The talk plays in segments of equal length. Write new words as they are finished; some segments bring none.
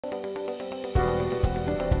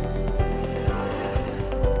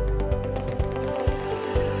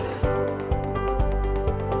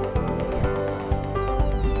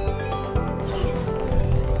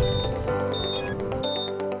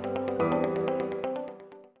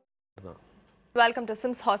Welcome to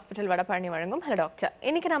Sims Hospital Vadapalani வழங்கும் hello doctor.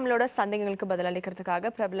 இன்னைக்கு நம்மளோட சந்தேகங்களுக்கு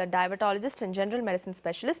பதிலளிக்கிறதுக்காக பிரபல diabetologist and general medicine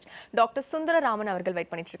specialist doctor Sundararaman அவர்கள்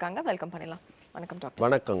வெயிட் பண்ணிட்டு இருக்காங்க. வெல்கம் பண்ணலாம். வணக்கம் டாக்டர்.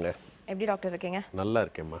 வணக்கங்க. எப்படி டாக்டர் இருக்கீங்க? நல்லா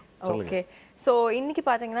இருக்கேம்மா. சொல்லுங்க. ஓகே. சோ இன்னைக்கு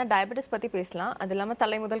பாத்தீங்கன்னா டயபெட்டிஸ் பத்தி பேசலாம். அது இல்லாம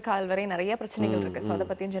தலை முதல் கால் வரை நிறைய பிரச்சனைகள் இருக்கு. சோ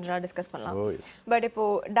அத பத்தியும் ஜெனரலா டிஸ்கஸ் பண்ணலாம். பட் இப்போ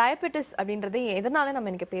டயபெட்டிஸ் அப்படின்றது எதனால நம்ம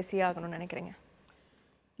இன்னைக்கு பேசியே ஆகணும்னு நினைக்கிறீங்க?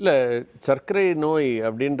 இல்லை, சர்க்கரை நோய்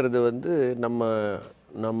அப்படின்றது வந்து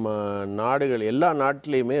நம்ம நாடுகள் எல்லா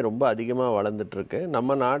நாட்டிலையுமே ரொம்ப அதிகமாக வளர்ந்துட்டுருக்கு.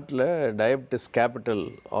 நம்ம நாட்டில் diabetes capital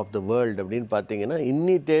of the world அப்படின்னு பார்த்தீங்கன்னா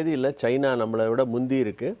இன்னி தேதியில் சைனா நம்மளை விட முந்தி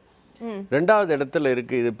இருக்குது. ரெண்டாவது இடத்துல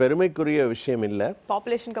இருக்குது. இது பெருமைக்குரிய விஷயம் இல்லை.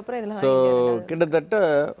 பாப்புலேஷனுக்கு அப்புறம் இதெல்லாம் ஸோ கிட்டத்தட்ட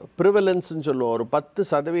ப்ரிவலன்ஸ்ன்னு சொல்லுவோம், ஒரு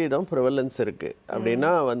 10% ப்ரிவலன்ஸ் இருக்குது.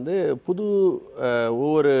 அப்படின்னா வந்து புது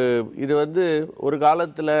ஒவ்வொரு இது வந்து ஒரு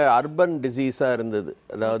காலத்தில் அர்பன் டிசீஸாக இருந்தது,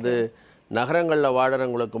 அதாவது நகரங்களில்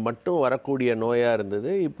வாழறவங்களுக்கு மட்டும் வரக்கூடிய நோயாக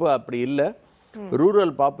இருந்தது. இப்போ அப்படி இல்லை,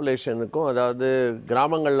 ரூரல் பாப்புலேஷனுக்கும் அதாவது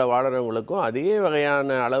கிராமங்களில் வாழறவங்களுக்கும் அதே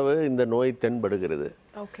வகையான அளவு இந்த நோய் தென்படுகிறது.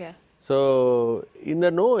 ஓகே. ஸோ இந்த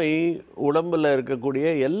நோய் உடம்பில் இருக்கக்கூடிய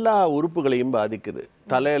எல்லா உறுப்புகளையும் பாதிக்குது.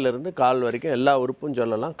 தலையிலிருந்து கால் வரைக்கும் எல்லா உறுப்பும்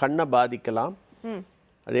சொல்லலாம். கண்ணை பாதிக்கலாம்,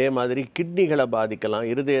 அதே மாதிரி கிட்னிகளை பாதிக்கலாம்,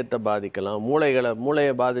 இருதயத்தை பாதிக்கலாம்,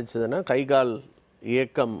 மூளையை பாதிச்சதுன்னா கை கால்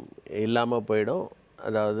இயக்கம் இல்லாமல் போயிடும்,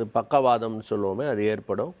 அதாவது பக்கவாதம்னு சொல்லுவோமே அது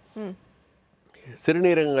ஏற்படும்.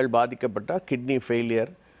 சிறுநீரகங்கள் பாதிக்கப்பட்டால் கிட்னி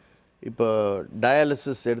ஃபெயிலியர். இப்போ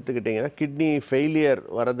டயாலிசிஸ் எடுத்துக்கிட்டிங்கன்னா கிட்னி ஃபெயிலியர்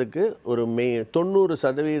வரதுக்கு ஒரு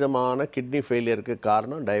 90% கிட்னி ஃபெயிலியருக்கு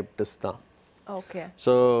காரணம் டயபெட்டிஸ் தான். ஓகே.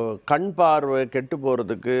 ஸோ கண் பார்வை கெட்டு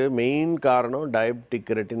போகிறதுக்கு மெயின் காரணம்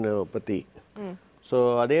டயபெட்டிக் ரெட்டினோபதி. ஸோ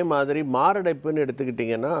அதே மாதிரி மாரடைப்புன்னு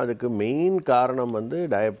எடுத்துக்கிட்டிங்கன்னா அதுக்கு மெயின் காரணம் வந்து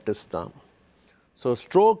டயபெட்டிஸ் தான். ஸோ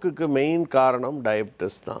ஸ்ட்ரோக்குக்கு மெயின் காரணம்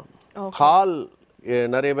டயபெட்டிஸ் தான். கால்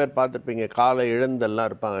நிறைய பேர் பார்த்துருப்பீங்க, காலை இழந்தெல்லாம்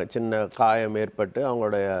இருப்பாங்க, சின்ன காயம் ஏற்பட்டு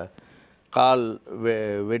அவங்களுடைய கால்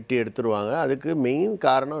வெட்டி எடுத்துருவாங்க. அதுக்கு மெயின்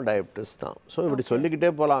காரணம் டயபெட்டிஸ் தான். ஸோ இப்படி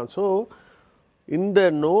சொல்லிக்கிட்டே போகலாம். ஸோ இந்த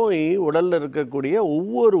நோய் உடலில் இருக்கக்கூடிய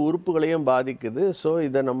ஒவ்வொரு உறுப்புகளையும் பாதிக்குது. ஸோ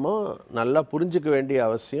இதை நம்ம நல்லா புரிஞ்சிக்க வேண்டிய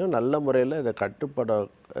அவசியம். நல்ல முறையில் இதை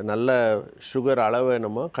நல்ல சுகர் அளவை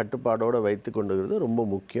நம்ம கட்டுப்பாடோடு வைத்து கொண்டுக்கிறது ரொம்ப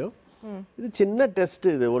முக்கியம். இது சின்ன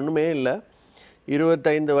டெஸ்ட்டு, இது ஒன்றுமே இல்லை.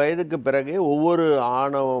 25 வயதுக்கு பிறகு ஒவ்வொரு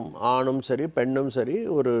ஆணும் சரி பெண்ணும் சரி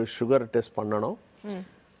ஒரு சுகர் டெஸ்ட் பண்ணணும்.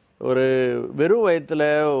 ஒரு வெறும் வயத்தில்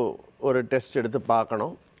ஒரு டெஸ்ட் எடுத்து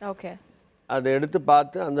பார்க்கணும். ஓகே. அதை எடுத்து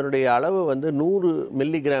பார்த்து அதனுடைய அளவு வந்து 100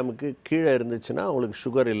 மில்லிகிராமுக்கு கீழே இருந்துச்சுன்னா அவங்களுக்கு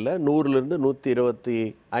சுகர் இல்லை. 100லேருந்து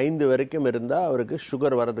 125 வரைக்கும் இருந்தால் அவருக்கு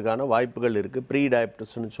சுகர் வர்றதுக்கான வாய்ப்புகள் இருக்குது. ப்ரீ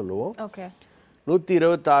டயபெட்டிஸ்ன்னு சொல்லுவோம். ஓகே.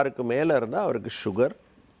 126க்கு மேலே இருந்தால் அவருக்கு சுகர்.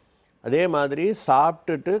 அதே மாதிரி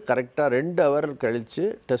சாப்பிட்டுட்டு கரெக்டாக 2 ஹவர் கழித்து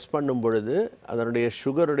டெஸ்ட் பண்ணும் பொழுது அதனுடைய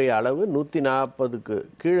சுகருடைய அளவு 140க்கு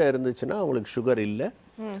கீழே இருந்துச்சுன்னா அவங்களுக்கு சுகர் இல்லை.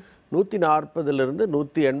 140லேருந்து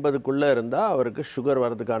 180க்குள்ளே இருந்தால் அவருக்கு சுகர்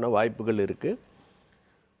வர்றதுக்கான வாய்ப்புகள் இருக்குது.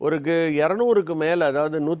 ஒருக்கு 200க்கு மேலே,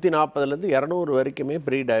 அதாவது 140லேருந்து 200 வரைக்குமே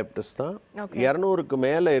ப்ரீ டயபெட்டிஸ் தான். 200க்கு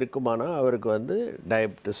மேலே இருக்குமானா அவருக்கு வந்து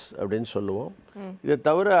டயபெட்டிஸ் அப்படின்னு சொல்லுவோம். இதை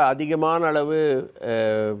தவிர அதிகமான அளவு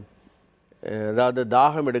அதாவது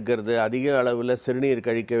தாகம் எடுக்கிறது, அதிக அளவில் சிறுநீர்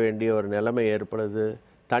கழிக்க வேண்டிய ஒரு நிலைமை ஏற்படுது,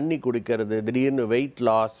 தண்ணி குடிக்கிறது, திடீர்னு வெயிட்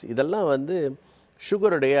லாஸ், இதெல்லாம் வந்து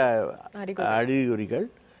சுகருடைய அறிகுறிகள்.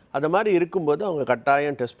 அது மாதிரி இருக்கும்போது அவங்க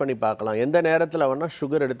கட்டாயம் டெஸ்ட் பண்ணி பார்க்கலாம். எந்த நேரத்தில் வேணால்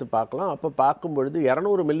சுகர் எடுத்து பார்க்கலாம். அப்போ பார்க்கும்பொழுது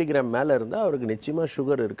 200 மில்லிகிராம் மேலே இருந்தால் அவருக்கு நிச்சயமாக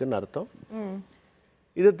சுகர் இருக்குதுன்னு அர்த்தம்.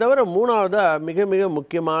 இது தவிர மூணாவதாக மிக மிக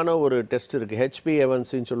முக்கியமான ஒரு டெஸ்ட் இருக்குது,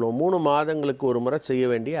 HbA1cன்னு சொல்லுவோம். 3 மாதங்களுக்கு ஒரு முறை செய்ய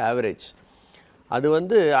வேண்டிய ஆவரேஜ். அது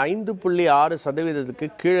வந்து 5.6%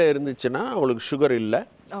 கீழே இருந்துச்சுன்னா அவங்களுக்கு சுகர் இல்லை.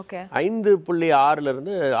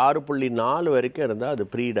 5.6லேருந்து 6.4 வரைக்கும் இருந்தால் அது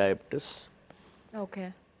pre diabetes. Okay.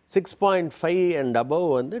 6.5 and above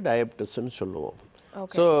வந்து டயபெட்டிஸ்ன்னு சொல்லுவோம்.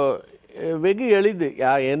 ஸோ வெகு எளிது,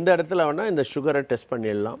 எந்த இடத்துல வேணால் இந்த சுகரை டெஸ்ட்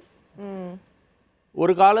பண்ணிடலாம்.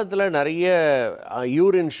 ஒரு காலத்தில் நிறைய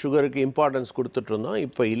யூரின் சுகருக்கு இம்பார்ட்டன்ஸ் கொடுத்துட்ருந்தோம்,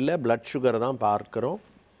 இப்போ இல்லை, பிளட் சுகரை தான் பார்க்குறோம்.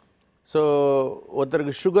 ஸோ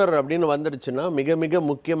ஒருத்தருக்கு சுகர் அப்படின்னு வந்துடுச்சுன்னா மிக மிக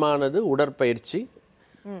முக்கியமானது உடற்பயிற்சி.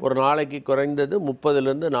 ஒரு நாளைக்கு குறைந்தது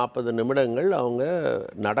 30லேருந்து 40 நிமிடங்கள் அவங்க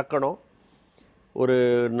நடக்கணும்.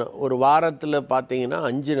 ஒரு வாரத்தில் பார்த்தீங்கன்னா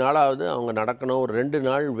 5 நாளாவது அவங்க நடக்கணும். ஒரு 2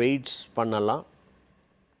 நாள் வெயிட்ஸ் பண்ணலாம்.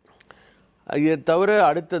 இதை தவிர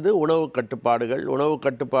அடுத்தது உணவு கட்டுப்பாடுகள். உணவு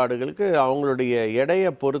கட்டுப்பாடுகளுக்கு அவங்களுடைய எடையை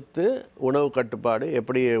பொறுத்து உணவு கட்டுப்பாடு,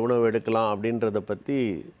 எப்படி உணவு எடுக்கலாம் அப்படின்றத பற்றி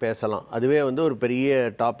பேசலாம். அதுவே வந்து ஒரு பெரிய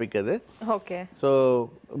டாபிக் அது. ஓகே. ஸோ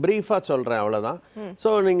ப்ரீஃபாக சொல்கிறேன், அவ்வளோதான். ஸோ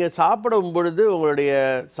நீங்கள் சாப்பிடும் பொழுது உங்களுடைய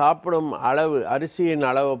சாப்பிடும் அளவு, அரிசியின்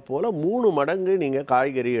அளவை போல் 3 மடங்கு நீங்கள்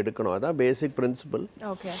காய்கறி எடுக்கணும். அதான் பேசிக் பிரின்சிபல்.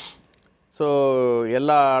 ஓகே. ஸோ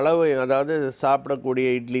எல்லா அளவு, அதாவது சாப்பிடக்கூடிய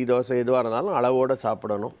இட்லி தோசை எதுவாக இருந்தாலும் அளவோடு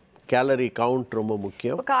சாப்பிடணும். கேலரி கவுண்ட் ரொம்ப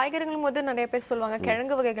முக்கியம். இப்போ காய்கறிகள் போது நிறைய பேர் சொல்லுவாங்க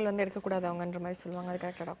கிழங்கு வகைகள் வந்து எடுக்கக்கூடாது அவங்கன்ற மாதிரி சொல்லுவாங்க. அது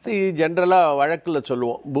கரெக்டாக டாக்டர்? ஜென்ரலாக வழக்கில்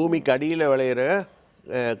சொல்லுவோம், பூமிக்கு அடியில் விளையிற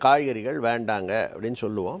காய்கறிகள் வேண்டாங்க அப்படின்னு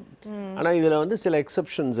சொல்லுவோம். ஆனால் இதில் வந்து சில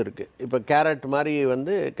எக்ஸப்ஷன்ஸ் இருக்குது. இப்போ கேரட் மாதிரி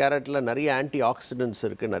வந்து கேரட்டில் நிறைய ஆன்டி ஆக்சிடென்ட்ஸ்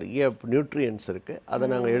இருக்குது, நிறைய நியூட்ரியன்ட்ஸ் இருக்குது, அதை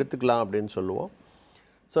நாங்கள் எடுத்துக்கலாம் அப்படின்னு சொல்லுவோம்.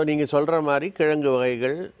 ஸோ நீங்கள் சொல்கிற மாதிரி கிழங்கு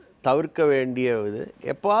வகைகள் தவிர்க்க வேண்டிய இது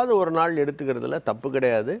எப்பாவது ஒரு நாள் எடுத்துக்கிறதுல தப்பு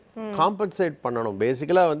கிடையாது. காம்பன்சேட் பண்ணணும்.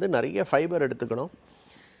 பேசிக்கலாக வந்து நிறைய ஃபைபர் எடுத்துக்கணும்.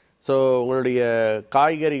 ஸோ உங்களுடைய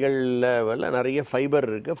காய்கறிகளில் நிறைய ஃபைபர்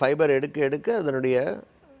இருக்குது. ஃபைபர் எடுக்க எடுக்க அதனுடைய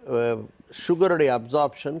சுகருடைய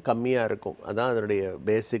அப்சார்ப்ஷன் கம்மியாக இருக்கும். அதான் அதனுடைய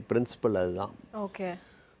பேசிக் பிரின்சிபல். அதுதான். ஓகே.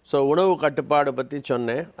 ஸோ உணவு கட்டுப்பாடு பற்றி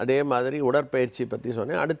சொன்னேன், அதே மாதிரி உடற்பயிற்சி பற்றி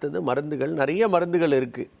சொன்னேன். அடுத்தது மருந்துகள், நிறைய மருந்துகள்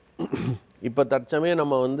இருக்குது. இப்போ தற்சமயம்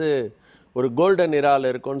நம்ம வந்து ஒரு கோல்டன் இரால்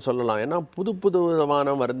இருக்கும்னு சொல்லலாம். ஏன்னா புது புது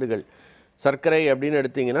விதமான மருந்துகள், சர்க்கரை அப்படின்னு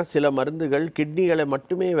எடுத்திங்கன்னா சில மருந்துகள் கிட்னிகளை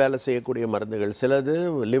மட்டுமே வேலை செய்யக்கூடிய மருந்துகள், சிலது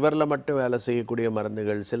லிவரில் மட்டும் வேலை செய்யக்கூடிய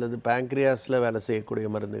மருந்துகள், சிலது பேங்க்ரியாஸில் வேலை செய்யக்கூடிய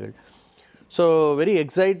மருந்துகள். So very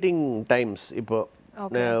exciting times.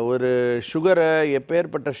 இப்போது ஒரு சுகரை,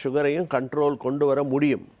 எப்பேற்பட்ட சுகரையும் கண்ட்ரோல் கொண்டு வர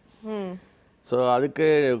முடியும். ஸோ அதுக்கு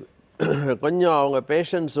கொஞ்சம் அவங்க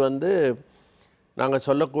பேஷண்ட்ஸ் வந்து நாங்கள்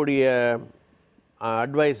சொல்லக்கூடிய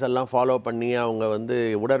அட்வைஸ் எல்லாம் ஃபாலோ பண்ணி அவங்க வந்து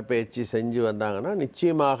உடற்பயிற்சி செஞ்சு வந்தாங்கன்னா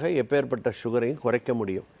நிச்சயமாக எப்பேற்பட்ட சுகரையும் குறைக்க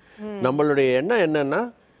முடியும். நம்மளுடைய எண்ணம் என்னென்னா,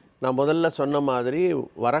 நான் முதல்ல சொன்ன மாதிரி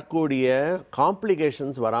வரக்கூடிய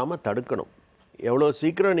காம்ப்ளிகேஷன்ஸ் வராமல் தடுக்கணும். எவ்வளோ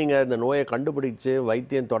சீக்கிரம் நீங்கள் இந்த நோயை கண்டுபிடிச்சு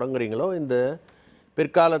வைத்தியம் தொடங்குறீங்களோ இந்த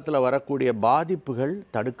பிற்காலத்தில் வரக்கூடிய பாதிப்புகள்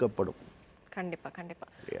தடுக்கப்படும். கண்டிப்பாக கண்டிப்பாக.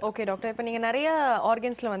 ஓகே டாக்டர், இப்போ நீங்கள் நிறைய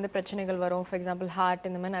ஆர்கன்ஸில் வந்து பிரச்சனைகள் வரும். ஃபார் எக்ஸாம்பிள் ஹார்ட்,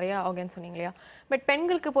 இந்த மாதிரி நிறைய ஆர்கன்ஸ் சொன்னீங்க இல்லையா? பட்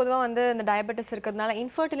பெண்களுக்கு பொதுவாக வந்து இந்த டயபெட்டிஸ் இருக்கிறதுனால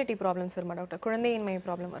இன்ஃபர்டிலிட்டி ப்ராப்ளம்ஸ் வருமா டாக்டர்? குழந்தையின்மை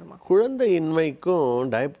ப்ராப்ளம் வருமா? குழந்தையின்மைக்கும்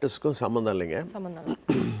டயபெட்டிஸ்க்கும் சம்மந்தம் இல்லைங்க. சம்மந்தம்.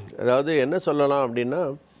 அதாவது என்ன சொல்லலாம் அப்படின்னா,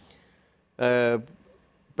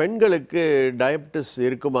 பெண்களுக்கு டயபெட்டிஸ்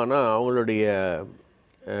இருக்குமானா அவங்களுடைய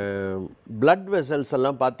பிளட் வெசல்ஸ்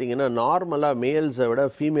எல்லாம் பார்த்தீங்கன்னா நார்மலாக மேல்ஸை விட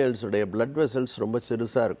ஃபீமேல்ஸுடைய பிளட் வெசல்ஸ் ரொம்ப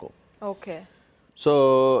சிறுசாக இருக்கும். ஓகே. ஸோ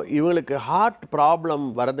இவங்களுக்கு ஹார்ட் ப்ராப்ளம்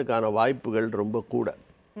வரதுக்கான வாய்ப்புகள் ரொம்ப கூட.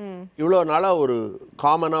 இவ்வளோ நாளாக ஒரு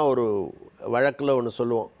காமனாக ஒரு வழக்கில் ஒன்று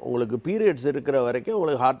சொல்லுவோம், உங்களுக்கு பீரியட்ஸ் இருக்கிற வரைக்கும்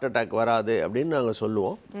உங்களுக்கு ஹார்ட் அட்டாக் வராது அப்படின்னு நாங்கள்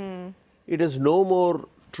சொல்லுவோம். It is no more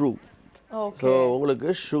true. So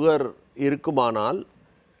உங்களுக்கு சுகர் இருக்குமானால்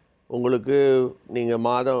உங்களுக்கு நீங்கள்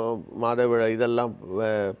மாத இதெல்லாம்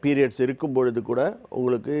பீரியட்ஸ் இருக்கும் பொழுது கூட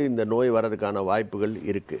உங்களுக்கு இந்த நோய் வர்றதுக்கான வாய்ப்புகள்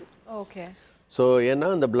இருக்குது. ஓகே. ஸோ ஏன்னா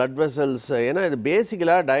இந்த பிளட் வெசல்ஸ், ஏன்னா இது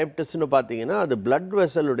பேசிக்கலாக டயபெட்டிஸ்னு பார்த்தீங்கன்னா அது பிளட்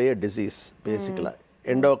வெசலுடைய டிசீஸ். பேசிக்கலாக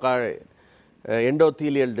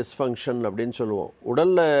எண்டோத்தீலியல் டிஸ்ஃபங்க்ஷன் அப்படின்னு சொல்லுவோம்.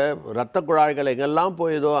 உடலில் இரத்த குழாய்கள் எங்கெல்லாம்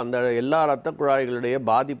போயுதோ அந்த எல்லா இரத்த குழாய்களுடைய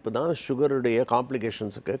பாதிப்பு தான் சுகருடைய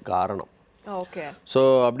காம்ப்ளிகேஷன்ஸுக்கு காரணம். ஓகே. ஸோ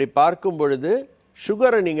அப்படி பார்க்கும் பொழுது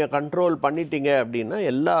சுகரை நீங்கள் கண்ட்ரோல் பண்ணிட்டீங்க அப்படின்னா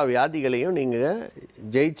எல்லா வியாதிகளையும் நீங்கள்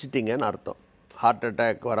ஜெயிச்சிட்டிங்கன்னு அர்த்தம். ஹார்ட்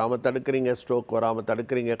அட்டாக் வராமல் தடுக்கிறீங்க, ஸ்ட்ரோக் வராமல்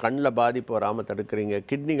தடுக்கிறீங்க, கண்ணில் பாதிப்பு வராமல் தடுக்கிறீங்க,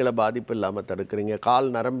 கிட்னிகளை பாதிப்பு இல்லாமல் தடுக்கிறீங்க, கால்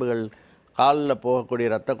நரம்புகள், காலில் போகக்கூடிய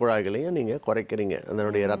இரத்த குழாய்களையும் நீங்கள் குறைக்கிறீங்க,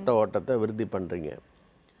 அதனுடைய இரத்த ஓட்டத்தை விருத்தி பண்ணுறீங்க.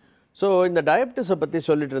 ஸோ இந்த டயபெட்டிஸை பற்றி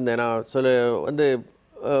சொல்லிட்டு இருந்தேன் நான். வந்து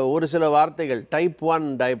ஒரு சில வார்த்தைகள் டைப்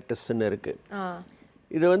 1 டயபெட்டிஸ்ன்னு இருக்குது.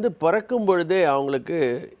 இது வந்து பிறக்கும் பொழுதே அவங்களுக்கு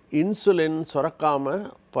இன்சுலின் சுரக்காமல்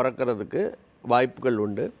பிறக்கிறதுக்கு வாய்ப்புகள்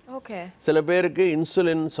உண்டு. ஓகே. சில பேருக்கு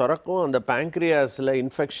இன்சுலின் சுரக்கும், அந்த பேங்க்ரியாஸில்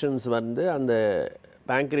இன்ஃபெக்ஷன்ஸ் வந்து அந்த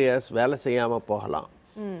பேங்க்ரியாஸ் வேலை செய்யாமல் போகலாம்.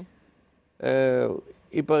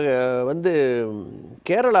 இப்போ வந்து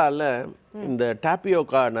கேரளாவில் இந்த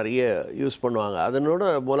டாப்பியோக்கா நிறைய யூஸ் பண்ணுவாங்க. அதனோட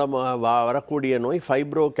மூலமாக வரக்கூடிய நோய்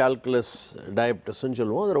ஃபைப்ரோ கால்குலஸ் டயபெட்டிஸ்ன்னு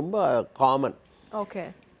சொல்லுவோம். அது ரொம்ப காமன். ஓகே.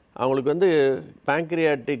 அவங்களுக்கு வந்து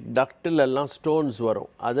பேங்க்ரியாட்டிக் டக்டில் எல்லாம் ஸ்டோன்ஸ் வரும்,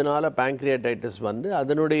 அதனால பேங்க்ரியாடைட்டிஸ் வந்து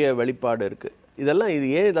அதனுடைய வெளிப்பாடு இருக்குது. இது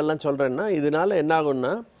ஏன் இதெல்லாம் சொல்கிறேன்னா, இதனால என்ன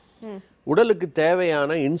ஆகும்னா உடலுக்கு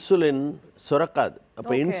தேவையான இன்சுலின் சுரக்காது.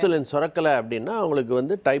 அப்போ இன்சுலின் சுரக்கலை அப்படின்னா அவங்களுக்கு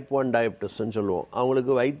வந்து டைப் 1 டயபெட்டிஸ்ன்னு சொல்லுவோம்.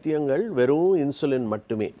 அவங்களுக்கு வைத்தியங்கள் வெறும் இன்சுலின்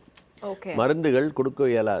மட்டுமே, மருந்துகள்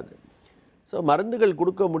கொடுக்க இயலாது. ஸோ மருந்துகள்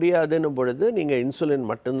கொடுக்க முடியாதுன்னும் பொழுது நீங்கள் இன்சுலின்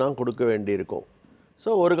மட்டும்தான் கொடுக்க வேண்டியிருக்கும்.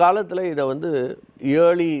 ஸோ ஒரு காலத்தில் இதை வந்து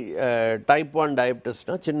ஏர்லி டைப் 1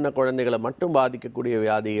 டயபெட்டிஸ்னால் சின்ன குழந்தைகளை மட்டும் பாதிக்கக்கூடிய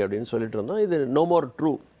வியாதி அப்படின்னு சொல்லிட்டு இருந்தோம். இது நோ மோர்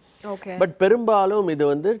ட்ரூ. பட் பெரும்பாலும் இது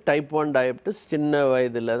வந்து டைப் 1 டயபெட்டிஸ் சின்ன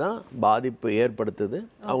வயதில் தான் பாதிப்பு ஏற்படுத்துது.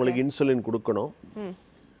 அவங்களுக்கு இன்சுலின் கொடுக்கணும்.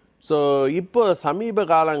 ஸோ இப்போ சமீப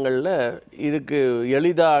காலங்களில் இதுக்கு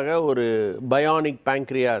எளிதாக ஒரு பயானிக்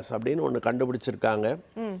பேங்க்ரியாஸ் அப்படின்னு ஒன்று கண்டுபிடிச்சிருக்காங்க.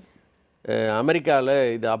 அமெரிக்காவில்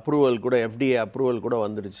இது அப்ரூவல் கூட, FDA அப்ரூவல் கூட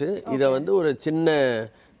வந்துடுச்சு. இதை வந்து ஒரு சின்ன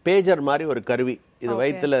பேஜர் மாதிரி ஒரு கருவி, இது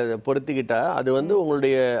வயிற்றில் பொருத்திக்கிட்டா அது வந்து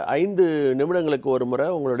உங்களுடைய 5 நிமிடங்களுக்கு ஒரு முறை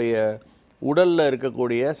உங்களுடைய உடலில்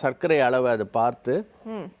இருக்கக்கூடிய சர்க்கரை அளவை அதை பார்த்து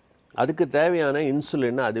அதுக்கு தேவையான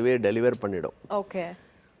இன்சுலின் அதுவே டெலிவர் பண்ணிடும். ஓகே.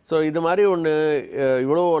 ஸோ இது மாதிரி ஒன்று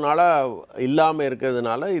இவ்வளோ நாளாக இல்லாமல்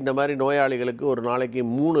இருக்கிறதுனால இந்த மாதிரி நோயாளிகளுக்கு ஒரு நாளைக்கு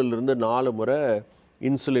 3லிருந்து 4 முறை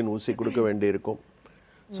இன்சுலின் ஊசி கொடுக்க வேண்டியிருக்கும்.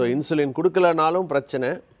 ஸோ இன்சுலின் கொடுக்கலனாலும் பிரச்சனை,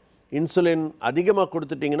 இன்சுலின் அதிகமாக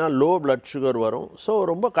கொடுத்துட்டிங்கன்னா லோ பிளட் சுகர் வரும். ஸோ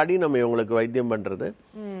ரொம்ப கடினம் இவங்களுக்கு வைத்தியம் பண்ணுறது.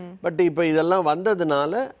 பட் இப்போ இதெல்லாம்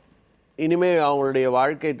வந்ததுனால இனிமேல் அவங்களுடைய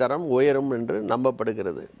வாழ்க்கை தரம் உயரும் என்று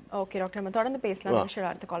நம்பப்படுகிறது. ஓகே டாக்டர், நம்ம தொடர்ந்து பேசலாம்.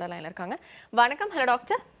 அடுத்த காலர் லைன்ல இருக்காங்க. வணக்கம். Hello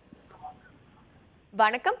doctor.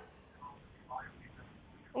 வணக்கம்.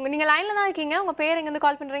 நீங்க லைன்ல தான் இருக்கீங்க. உங்க பேர் எங்க இருந்து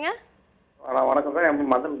கால் பண்றீங்க? வணக்கம் சார்,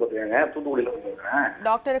 என் மதன் பேசுறேங்க, தூத்துக்குடியில பேசுறேன்.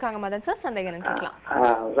 டாக்டர் இருக்காங்க மதன் சார், சந்தேகம் கேட்கலாம்.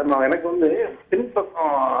 சார் நான் எனக்கு வந்து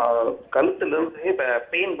பின்பக்கம் கழுத்துல இருந்து இப்ப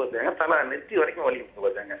பெயின் பார்த்தாங்க, தலை நெத்தி வரைக்கும் வலி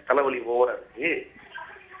பார்த்தாங்க, தலைவலி ஓவரா இருக்கு.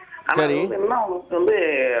 சரி. என்ன உங்களுக்கு வந்து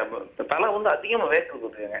தலை வந்து அதிகமா வேக்கிறது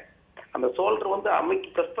பார்த்துங்க, அந்த ஷோல்டர் வந்து அமைக்கி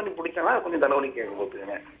ப்ரெஸ் பண்ணி பிடிச்சனா கொஞ்சம் தலைவலி கேட்க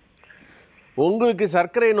பார்த்துங்க. உங்களுக்கு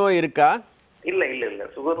சர்க்கரை நோய் இருக்கா? இல்ல இல்ல இல்ல,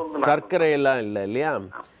 சுகர் வந்து சர்க்கரை எல்லாம் இல்லை இல்லையா?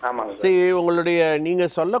 ஆமாங்க. சரி, உங்களுடைய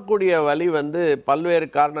நீங்கள் சொல்லக்கூடிய வலி வந்து பல்வேறு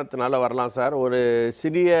காரணத்தினால வரலாம் சார். ஒரு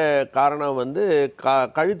சிறிய காரணம் வந்து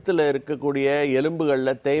கழுத்தில் இருக்கக்கூடிய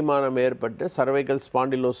எலும்புகளில் தேய்மானம் ஏற்பட்டு சர்வைக்கல்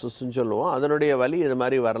ஸ்பாண்டிலோசிஸ்ன்னு சொல்லுவோம், அதனுடைய வலி இது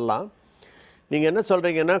மாதிரி வரலாம். நீங்கள் என்ன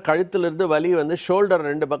சொல்கிறீங்கன்னா கழுத்திலிருந்து வலி வந்து ஷோல்டர்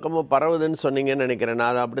 2 பக்கமும் பரவுதுன்னு சொன்னீங்கன்னு நினைக்கிறேன்.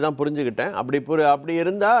 நான் அதை அப்படி தான் புரிஞ்சுக்கிட்டேன். அப்படி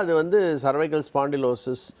இருந்தால் அது வந்து சர்வைக்கல்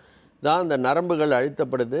ஸ்பாண்டிலோசிஸ் தான், அந்த நரம்புகள்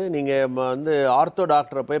அழுத்தப்படுது. நீங்கள் வந்து ஆர்த்தோ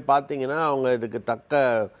டாக்டரை போய் பார்த்தீங்கன்னா அவங்க இதுக்கு தக்க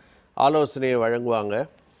ஆலோசனையை வழங்குவாங்க.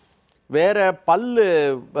 வேறு பல்லு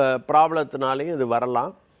ப்ராப்ளத்தினாலேயும் இது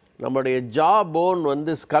வரலாம். நம்முடைய ஜா போன்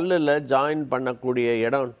வந்து ஸ்கல்லில் ஜாயின் பண்ணக்கூடிய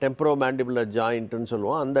இடம் டெம்ப்ரோமேண்டிபுலர் ஜாயிண்ட்டுன்னு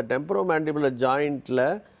சொல்லுவோம். அந்த டெம்ப்ரோமேண்டிபுலர் ஜாயிண்ட்டில்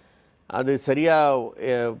அது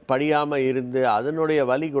சரியாக படியாமல் இருந்து அதனுடைய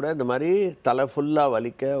வலி கூட இந்த மாதிரி தலை ஃபுல்லாக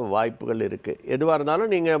வலிக்க வாய்ப்புகள் இருக்குது. எதுவாக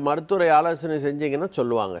இருந்தாலும் நீங்கள் மருத்துவரை ஆலோசனை செஞ்சீங்கன்னா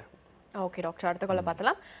சொல்லுவாங்க. ஓகே டாக்டர், அடுத்த கால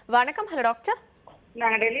பார்த்தலாம். வணக்கம். Hello doctor.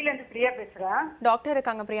 நாங்க டெல்லியில இருந்து பிரியா பேசுறேன். டாக்டர்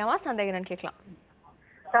இருக்காங்க பிரியாவா, சந்தேகம் கேட்கலாம்.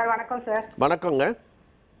 சார் வணக்கம் சார். வணக்கங்க.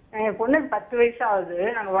 என் பொண்ணுக்கு 10 வயசு ஆகுது.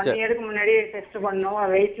 நாங்க 1 இயருக்கு முன்னாடி டெஸ்ட் பண்ணோம்,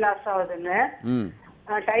 வெயிட் லாஸ் ஆகுதுன்னு.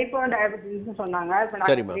 டைப் 1 டயபெட்டிஸ் சொன்னாங்க. இப்போ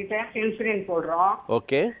நாங்க 3 டைம்ஸ் இன்சுலின் போடுறோம்.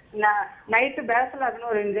 ஓகே. நைட்டு பேசலாதுன்னு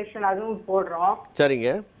ஒரு இன்ஜெக்ஷன் அதுவும் போடுறோம். சரிங்க.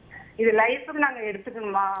 இது லைஃபுக்கு நாங்க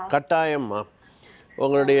எடுத்துக்கணுமா? கட்டாயம்மா.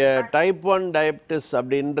 உங்களுடைய டைப் 1 டயபெட்டிஸ்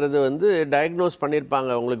அப்படின்றது வந்து டயக்னோஸ்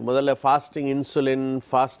பண்ணியிருப்பாங்க. உங்களுக்கு முதல்ல fasting insulin,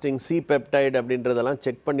 fasting C peptide அப்படின்றதெல்லாம்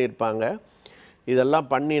செக் பண்ணியிருப்பாங்க. இதெல்லாம்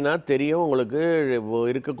பண்ணினா தெரியும் உங்களுக்கு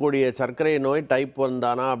இருக்கக்கூடிய சர்க்கரை நோய் டைப் 1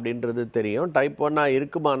 தானா அப்படின்றது தெரியும். டைப் 1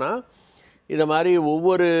 இருக்குமானா இதை மாதிரி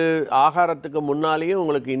ஒவ்வொரு ஆகாரத்துக்கு முன்னாலேயும்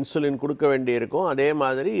உங்களுக்கு இன்சுலின் கொடுக்க வேண்டியிருக்கும். அதே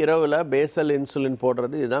மாதிரி இரவில் பேசல் இன்சுலின்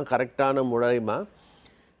போடுறது இதுதான் கரெக்டான முறைமா.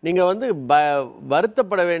 நீங்கள் வந்து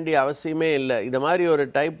வருத்தப்பட வேண்டிய அவசியமே இல்லை. இது மாதிரி ஒரு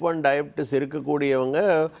டைப் 1 டயபெட்டிஸ் இருக்கக்கூடியவங்க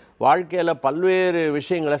வாழ்க்கையில் பல்வேறு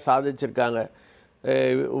விஷயங்களை சாதிச்சிருக்காங்க.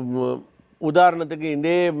 உதாரணத்துக்கு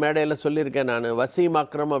இதே மேடையில் சொல்லியிருக்கேன் நான், வசீம்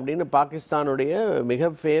அக்ரம் அப்படின்னு பாகிஸ்தானுடைய மிக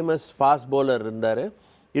ஃபேமஸ் ஃபாஸ்ட் பவுலர்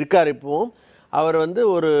இருக்கார் இப்போவும். அவர் வந்து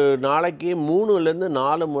ஒரு நாளைக்கு 3லேருந்து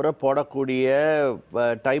 4 முறை போடக்கூடிய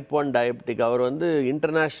டைப் 1 டயபெட்டிக். அவர் வந்து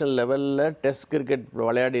இன்டர்நேஷ்னல் லெவலில் test cricket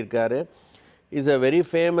விளையாடியிருக்காரு. Is a very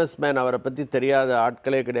famous man. அவரை பற்றி தெரியாத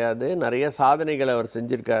ஆட்களே கிடையாது. நிறைய சாதனைகளை அவர்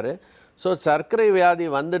செஞ்சுருக்காரு. ஸோ சர்க்கரை வியாதி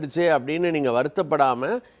வந்துடுச்சு அப்படின்னு நீங்கள்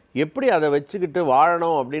வருத்தப்படாமல் எப்படி அதை வச்சுக்கிட்டு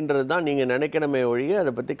வாழணும் அப்படின்றது தான் நீங்கள் நினைக்கணுமே ஒழிய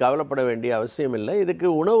அதை பற்றி கவலைப்பட வேண்டிய அவசியம் இல்லை. இதுக்கு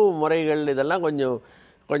உணவு முறைகள் இதெல்லாம்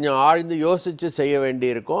கொஞ்சம் ஆழ்ந்து யோசித்து செய்ய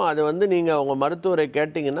வேண்டியிருக்கும். அது வந்து நீங்கள் அவங்க மருத்துவரை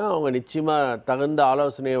கேட்டிங்கன்னா அவங்க நிச்சயமாக தகுந்த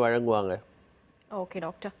ஆலோசனையை வழங்குவாங்க. ஓகே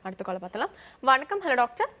டாக்டர், அடுத்த காலை பார்த்தலாம். வணக்கம். Hello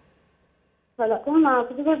doctor. வணக்கம், நான்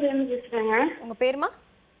புதுக்கோட்டையிலிருந்து பேசுறேங்க. உங்க பேருமா?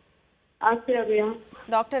 ஆசியா.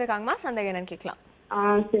 டாக்டர் இருக்காங்கம்மா, சந்தேகம் என்னன்னு கேட்கலாம்.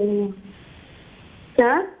 சரிங்க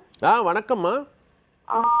சார். வணக்கம்மா.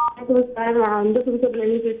 சார் நான் வந்து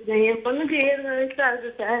புதுக்கோட்டையிலிருந்து பேசுறேன். என் பொண்ணுக்கு 7 வயசு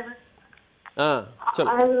ஆகுது சார்.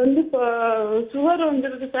 அது வந்து இப்போ சுகர்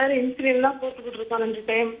வந்துருக்கு சார். இன்சுலின் தான் போட்டுக்கிட்டு இருக்கோம் 2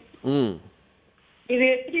 டைம். இது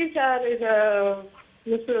எப்படி சார்? இது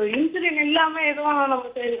இன்சுலின் இல்லாம எதுவும்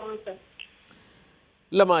நம்ம செய்யலாம் சார்?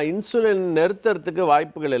 இல்லைம்மா, இன்சுலின் நிறுத்துறதுக்கு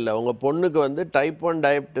வாய்ப்புகள் இல்லை. உங்கள் பொண்ணுக்கு வந்து டைப் 1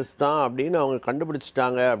 டயபெட்டிஸ் தான் அப்படின்னு அவங்க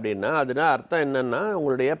கண்டுபிடிச்சிட்டாங்க அப்படின்னா அதுனா அர்த்தம் என்னென்னா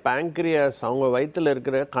உங்களுடைய பேங்க்ரியாஸ், அவங்க வயிற்றில்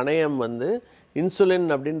இருக்கிற கணையம் வந்து இன்சுலின்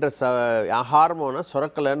அப்படின்ற ஹார்மோனை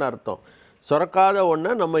சுரக்கலைன்னு அர்த்தம். சுரக்காத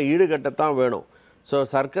ஒன்றை நம்ம ஈடுகட்டத்தான் வேணும். ஸோ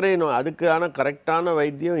சர்க்கரை நோய் அதுக்கான கரெக்டான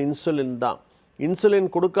வைத்தியம் இன்சுலின் தான். இன்சுலின்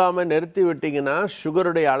கொடுக்காம நிறுத்தி விட்டிங்கன்னா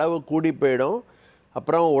சுகருடைய அளவு கூடி போயிடும்.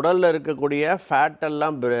 அப்புறம் உடலில் இருக்கக்கூடிய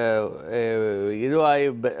ஃபேட்டெல்லாம் இதுவாகி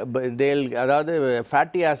அதாவது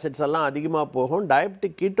ஃபேட்டி ஆசிட்ஸ் எல்லாம் அதிகமாக போகும்.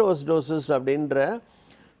 டயபெட்டிக் கீட்டோசிடோசிஸ் அப்படின்ற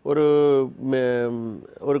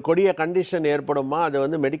ஒரு கொடிய கண்டிஷன் ஏற்படுமா, அது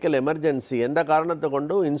வந்து மெடிக்கல் எமர்ஜென்சி. எந்த காரணத்தை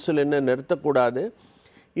கொண்டும் இன்சுலினை நிறுத்தக்கூடாது.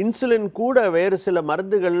 இன்சுலின் கூட வேறு சில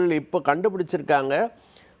மருந்துகள் இப்போ கண்டுபிடிச்சிருக்காங்க.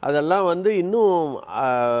 அதெல்லாம் வந்து இன்னும்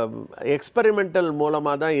எக்ஸ்பெரிமெண்டல்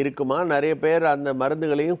மூலமாக தான் இருக்குமா. நிறைய பேர் அந்த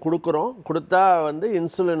மருந்துகளையும் கொடுத்தா வந்து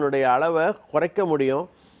இன்சுலினுடைய அளவை குறைக்க முடியும்.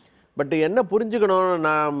 பட் என்ன புரிஞ்சுக்கணும்,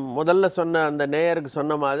 நான் முதல்ல சொன்ன அந்த நேயருக்கு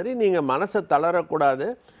சொன்ன மாதிரி நீங்கள் மனசை தளரக்கூடாது.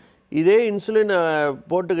 இதே இன்சுலினை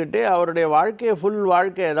போட்டுக்கிட்டு அவருடைய வாழ்க்கையை ஃபுல்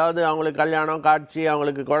வாழ்க்கை, ஏதாவது அவங்களுக்கு கல்யாணம், காட்சி,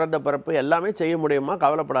 அவங்களுக்கு குழந்தை பிறப்பு எல்லாமே செய்ய முடியுமா,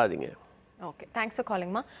 கவலைப்படாதீங்க. Okay, thanks for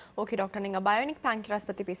காலிங்மா. Okay doctor, நீங்கள் பயோனிக் பேங்க்ராஸ்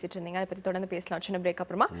பற்றி பேசிட்டு இருந்தீங்க, அதை பற்றி தொடர்ந்து பேசலாம் சின்ன பிரேக்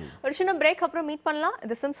அப்புறமா. ஒரு சின்ன பிரேக் அப்புறம் மீட் பண்ணலாம்.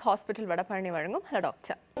 இது சிம்ஸ் ஹாஸ்பிட்டல் வடபழனி வழங்கும் ஹலோ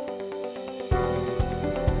டாக்டர்.